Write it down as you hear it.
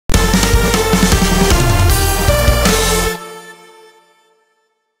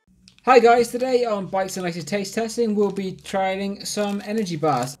Hi guys, today on Bikes and Latest Taste Testing we'll be trialing some energy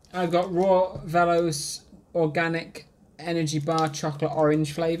bars. I've got Rawvelo's organic energy bar, chocolate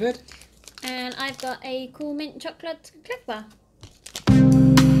orange flavoured. And I've got a cool mint chocolate Clif bar.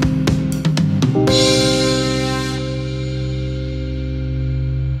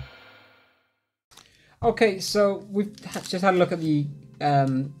 Okay, so we've just had a look at the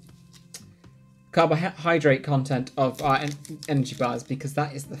carbohydrate content of our energy bars, because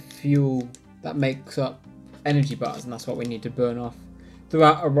that is the fuel that makes up energy bars, and that's what we need to burn off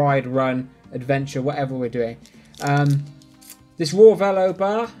throughout a ride, run, adventure, whatever we're doing. This Rawvelo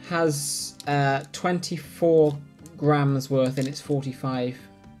bar has 24 grams worth in its 45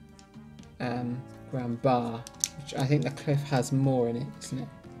 gram bar, which I think the Clif has more in it, isn't it?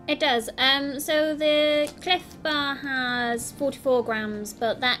 It does. So the Clif bar has 44 grams,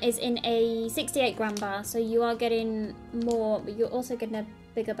 but that is in a 68 gram bar, so you are getting more, but you're also getting a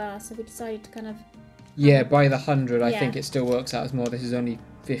bigger bar, so we decided to kind of... Yeah, by the 100, I think it still works out as more. This is only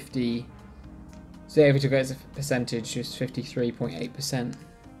 50... So if we took it as a percentage, just 53.8%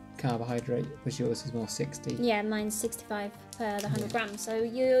 carbohydrate, whereas yours is more 60. Yeah, mine's 65 per the 100 grams, so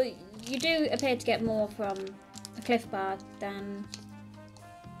you do appear to get more from a Clif bar than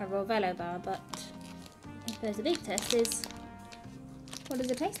a Rawvelo bar, but I suppose the big test is, what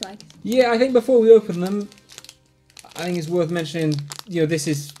does it taste like? Yeah, I think before we open them, I think it's worth mentioning, you know, this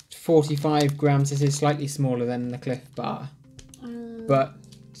is 45 grams, this is slightly smaller than the Clif bar, but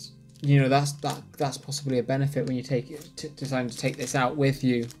you know, that's possibly a benefit when you take it, decide to take this out with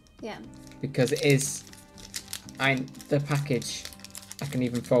you. Yeah. Because it is, the package, I can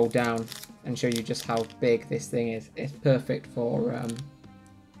even fold down and show you just how big this thing is. It's perfect for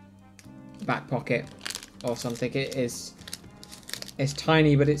back pocket or something. It's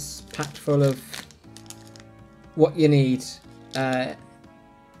tiny, but it's packed full of what you need. Yeah,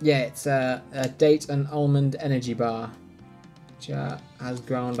 it's a date and almond energy bar, which has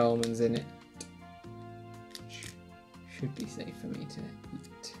ground almonds in it. Should be safe for me to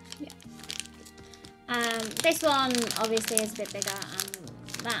eat. Yeah. This one obviously is a bit bigger, and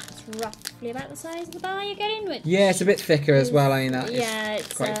that's roughly about the size of the bar you're getting. Which yeah, it's a bit thicker as well. I mean,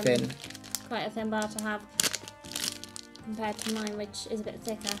 it's quite thin. Quite a thin bar to have compared to mine, which is a bit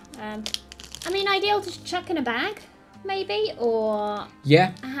thicker. I mean, ideal to chuck in a bag, maybe, or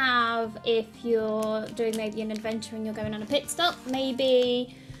have if you're doing maybe an adventure and you're going on a pit stop.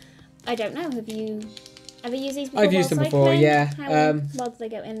 Maybe, I don't know. Have you ever used these before? I've used them before, yeah. Well, do they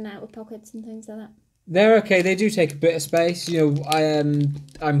go in and out with pockets and things like that? They're okay. They do take a bit of space. You know,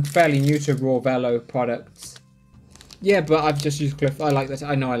 I'm fairly new to Rawvelo products. Yeah, but I've just used Clif. I like that.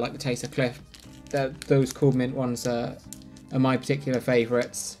 I know I like the taste of Clif. Those cool mint ones are my particular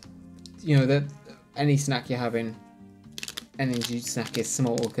favourites. You know, that any snack you're having, energy snack is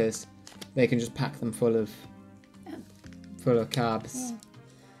small because they can just pack them full of carbs. Yeah.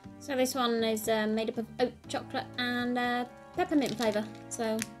 So this one is made up of oat chocolate and peppermint flavour.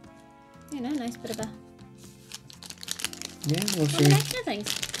 So, you know, nice bit of a we'll see.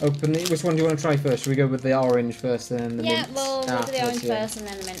 Open it. Which one do you want to try first? Should we go with the orange first and then the mint? Yeah, we'll do the orange first and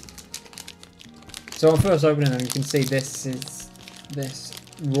then the mint. So on first opening them, you can see this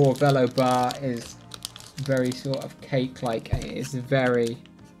Rawvelo bar is very sort of cake-like. It is very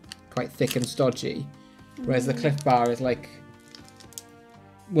quite thick and stodgy, whereas the Clif bar is like,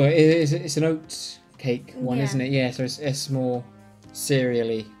 well, it's an oat cake one, isn't it? Yeah, so it's more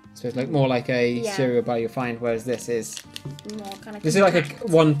cereally. So it's like more like a cereal bar you'll find, whereas this is more kind of. This is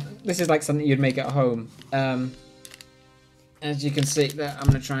like This is like something you'd make at home. As you can see, that I'm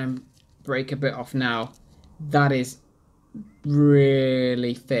gonna try and break a bit off now. That is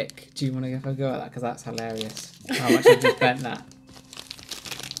really thick. Do you want to have a go at that? Because that's hilarious. How much I just bent that.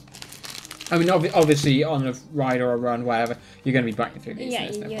 I mean, obviously on a ride or a run, whatever, you're going to be biting through these. Yeah,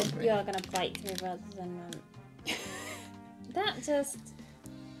 you're going to bite through rather than that just.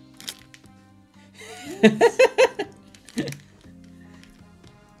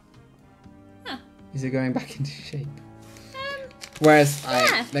 Is it going back into shape? Whereas,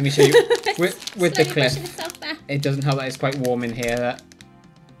 let me show you, with the Clif, it doesn't help that it's quite warm in here, that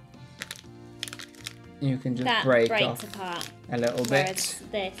you can just break off apart a little bit.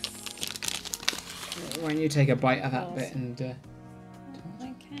 This, when you take a bite of that bit and...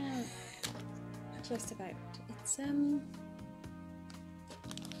 I can't, just about, it's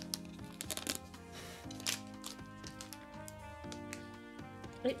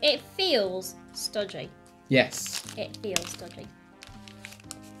it feels stodgy. Yes. It feels stodgy.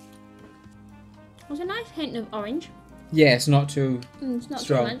 There's a nice hint of orange. Yeah, it's not too it's not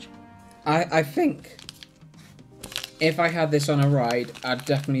strong. too much. I think if I had this on a ride, I'd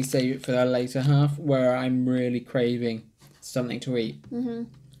definitely save it for the later half where I'm really craving something to eat.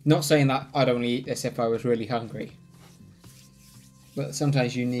 Not saying that I'd only eat this if I was really hungry. But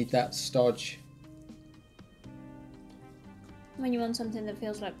sometimes you need that stodge. When you want something that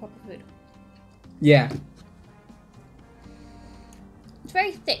feels like proper food. Yeah. It's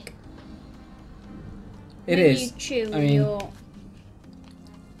very thick. It when is. You chew I mean, your...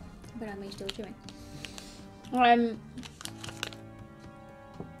 But I'm still chewing.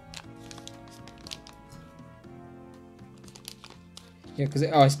 Yeah, because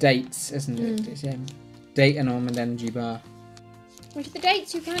it's dates, isn't it? It's, date and almond energy bar. Which the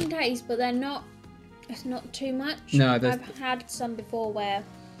dates you can taste, but they're not. It's not too much. No, I've had some before where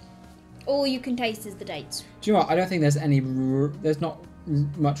all you can taste is the dates. Do you know what? I don't think there's any. There's not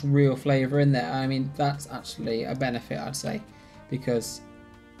much real flavour in there. I mean, that's actually a benefit, I'd say, because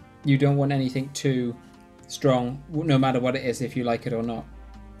you don't want anything too strong, no matter what it is, if you like it or not.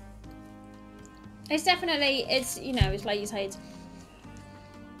 It's definitely. It's it's like you say. It's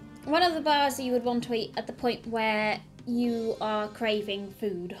one of the bars that you would want to eat at the point where you are craving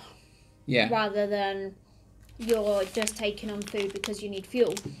food. Yeah. Rather than you're just taking on food because you need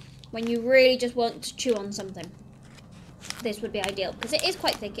fuel. When you really just want to chew on something, this would be ideal. Because it is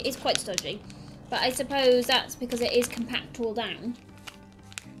quite thick, it is quite stodgy. But I suppose that's because it is compact all down.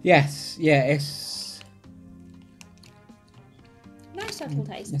 Yes, yeah, it's... Nice subtle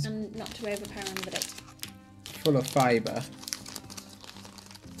taste, and not too overpowering with it. Full of fibre.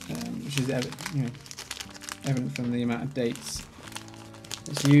 Which is evident from the amount of dates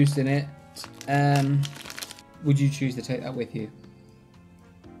that's used in it. Would you choose to take that with you?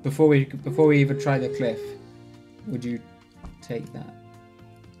 Before we even try the Clif, would you take that?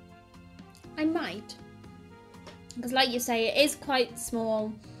 I might. Because like you say, it is quite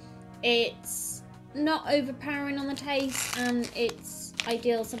small. It's not overpowering on the taste, and it's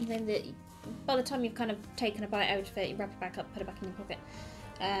ideal, something that by the time you've kind of taken a bite out of it, you wrap it back up, put it back in your pocket.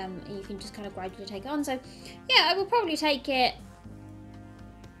 And you can just kind of gradually take it on. So, yeah, I will probably take it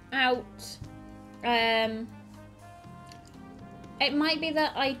out. It might be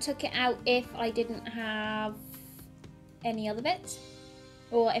that I took it out if I didn't have any other bits,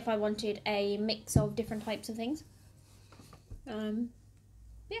 or if I wanted a mix of different types of things. Yeah,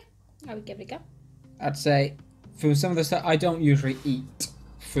 I would give it a go. I'd say for some of the stuff, I don't usually eat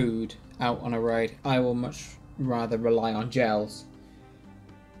food out on a ride. I will much rather rely on gels.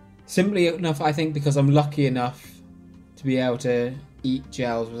 Simply enough, I think, because I'm lucky enough to be able to eat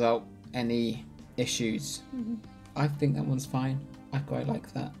gels without any issues. I think that one's fine. I quite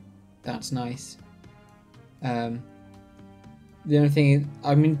like that. That's nice. The only thing is,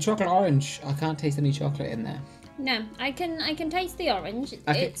 I mean, chocolate orange, I can't taste any chocolate in there. No, I can taste the orange.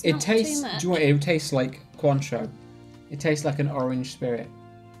 It's it not tastes, too much. do you know what, it tastes like Cointreau. It tastes like an orange spirit.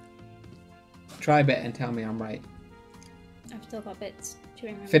 Try a bit and tell me I'm right. I've still got bits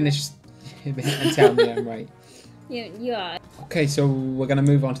chewing around. Finish a bit and tell me I'm right. You are. Okay, so we're going to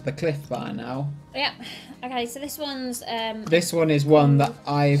move on to the Clif bar now. Yeah. Okay, so this one's... This one is one that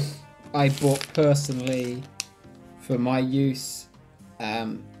I bought personally for my use.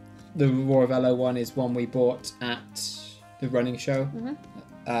 The Rawvelo one is one we bought at the running show.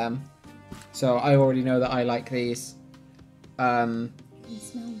 So I already know that I like these. You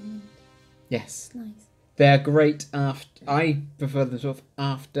smell them. Yes. It's nice. They're great after... I prefer them sort of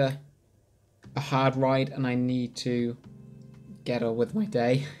after a hard ride and I need to get on with my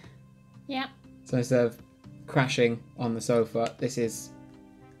day. Yeah. So instead of crashing on the sofa, this is...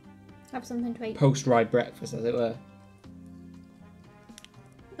 Have something to eat. Post-ride breakfast, as it were.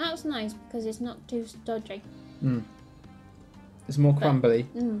 That's nice because it's not too stodgy. It's more crumbly.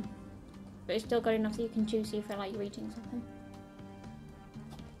 But it's still got enough that you can chew so you feel like you're eating something.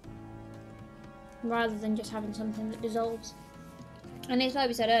 Rather than just having something that dissolves. And it's like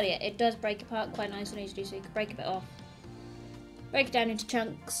we said earlier, it does break apart quite nice and easily, so you can break a bit off. Break it down into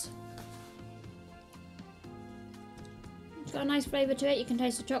chunks. It's got a nice flavour to it. You can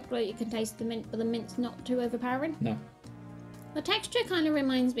taste the chocolate, you can taste the mint, but the mint's not too overpowering. No. The texture kind of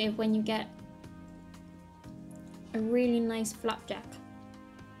reminds me of when you get a really nice flapjack.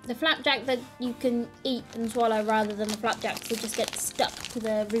 The flapjack that you can eat and swallow rather than the flapjacks that just get stuck to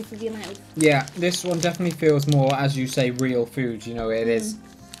the roof of your mouth. Yeah, this one definitely feels more, as you say, real food. You know, it is.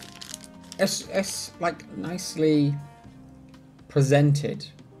 It's like nicely presented,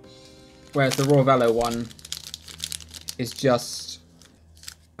 whereas the Rawvelo one is just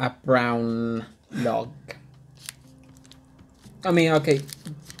a brown log. I mean, okay.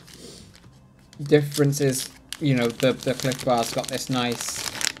 Difference is, you know, the Clif bar's got this nice,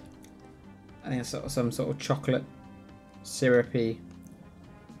 I think it's sort of some sort of chocolate syrupy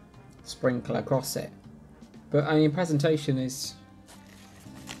sprinkle across it. But I mean, presentation is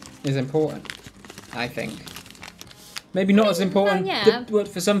important, I think. Maybe not as important, but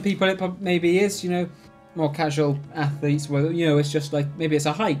for some people it maybe is, you know, more casual athletes, well, you know, it's just like, maybe it's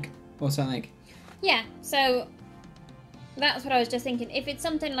a hike or something. Yeah, so that's what I was just thinking. If it's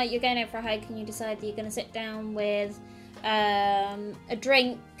something like you're going out for a hike and you decide that you're going to sit down with a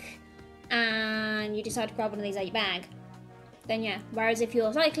drink and you decide to grab one of these out your bag, then yeah. Whereas if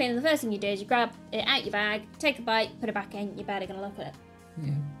you're cycling, the first thing you do is you grab it out your bag, take a bite, put it back in, you're barely going to look at it.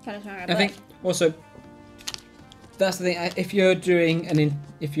 Yeah. Kind of I think also that's the thing. If you're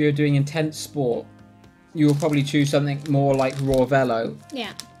doing intense sport, you will probably choose something more like Rawvelo.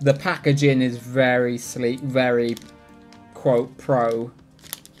 Yeah. The packaging is very sleek, very quote pro,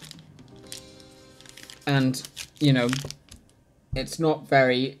 and you know, it's not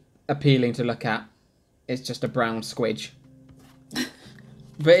very appealing to look at. It's just a brown squidge.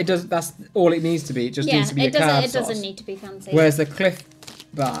 But it does. That's all it needs to be. It just needs to be a carb sauce. It doesn't need to be fancy. Whereas the Clif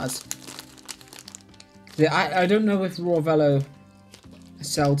bars, I don't know if Rawvelo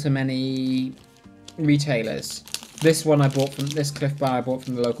sell to many retailers. This one I bought from this Clif bar. I bought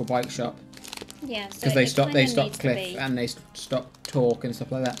from the local bike shop. Yeah. Because they stopped Clif and they stopped Torque and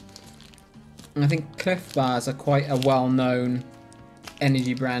stuff like that. And I think Clif bars are quite a well-known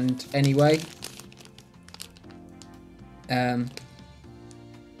energy brand anyway.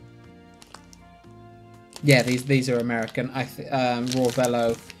 Yeah, these are American.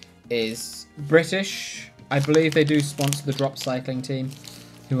 Rawvelo is British. I believe they do sponsor the Drop Cycling team,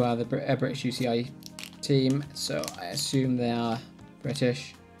 who are the British UCI team. So I assume they are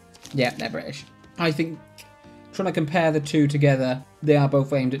British. Yeah, they're British. I think trying to compare the two together, they are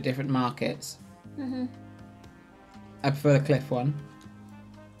both aimed at different markets. Mm-hmm. I prefer the Clif one.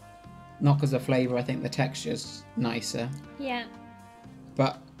 Not because of flavour. I think the texture's nicer. Yeah.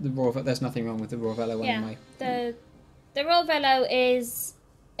 But the Rawvelo, there's nothing wrong with the Rawvelo anyway. The Rawvelo is,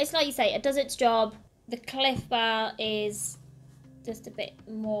 it's like you say, it does its job. The Clif bar is just a bit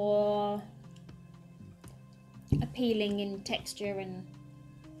more appealing in texture and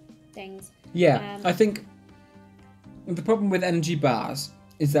things. Yeah, I think the problem with energy bars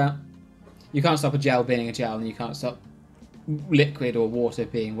is that you can't stop a gel being a gel and you can't stop liquid or water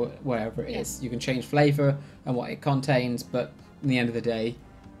being wherever it is. You can change flavour and what it contains, but at the end of the day,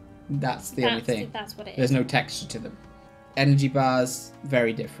 that's the only thing. That's what it is. There's no texture to them. Energy bars,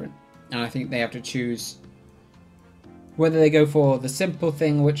 very different. And I think they have to choose whether they go for the simple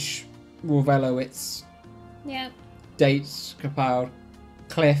thing, which Rawvelo, it's dates, compiled.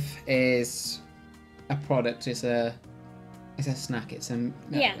 Clif is a product, it's a snack, it's a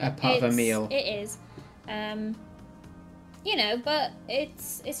part of a meal. It is. You know, but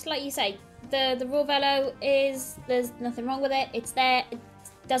it's like you say, the Rawvelo is, there's nothing wrong with it. It's there, it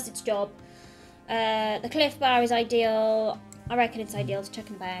does its job. The Clif bar is ideal. I reckon it's ideal to chuck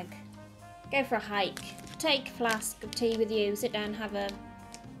in a bag. Go for a hike. Take a flask of tea with you. Sit down, have a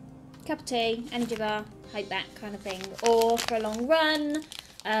cup of tea, energy bar, hike back kind of thing. Or for a long run.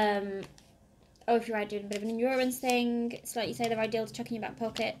 Or if you're out doing a bit of an endurance thing, it's like you say, they're ideal to chuck in your back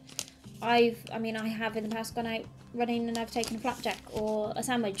pocket. I have in the past gone out running and I've taken a flapjack or a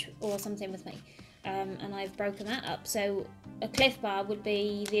sandwich or something with me, and I've broken that up. So a Clif bar would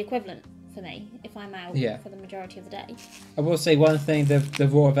be the equivalent for me if I'm out for the majority of the day. I will say one thing: the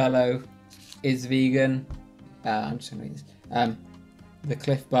Rawvelo is vegan. I'm just going to read this. The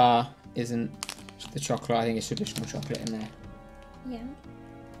Clif bar isn't. The chocolate, I think, it's traditional chocolate in there. Yeah.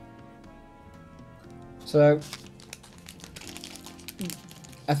 So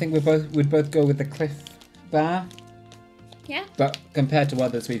I think we'd both go with the Clif bar. Yeah. But compared to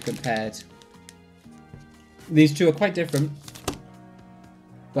others we've compared, these two are quite different.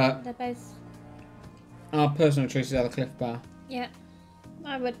 But they're both. Our personal choices are the Clif bar. Yeah.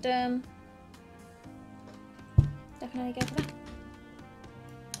 I would definitely go for that.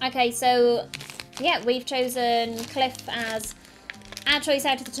 Okay, so yeah, we've chosen Clif as our choice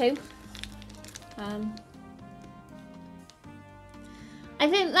out of the two. I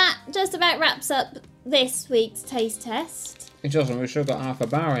think that just about wraps up this week's taste test. It doesn't, we've still got half a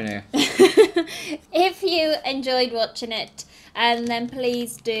bar in here. If you enjoyed watching it, then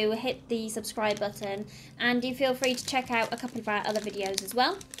please do hit the subscribe button, and do feel free to check out a couple of our other videos as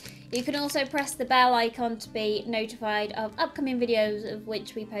well. You can also press the bell icon to be notified of upcoming videos, of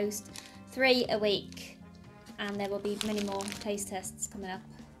which we post 3 a week, and there will be many more taste tests coming up,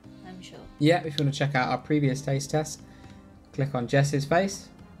 I'm sure. Yeah, if you want to check out our previous taste tests, click on Jess's face.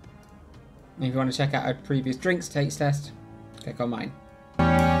 And if you want to check out our previous drinks taste test, click on mine.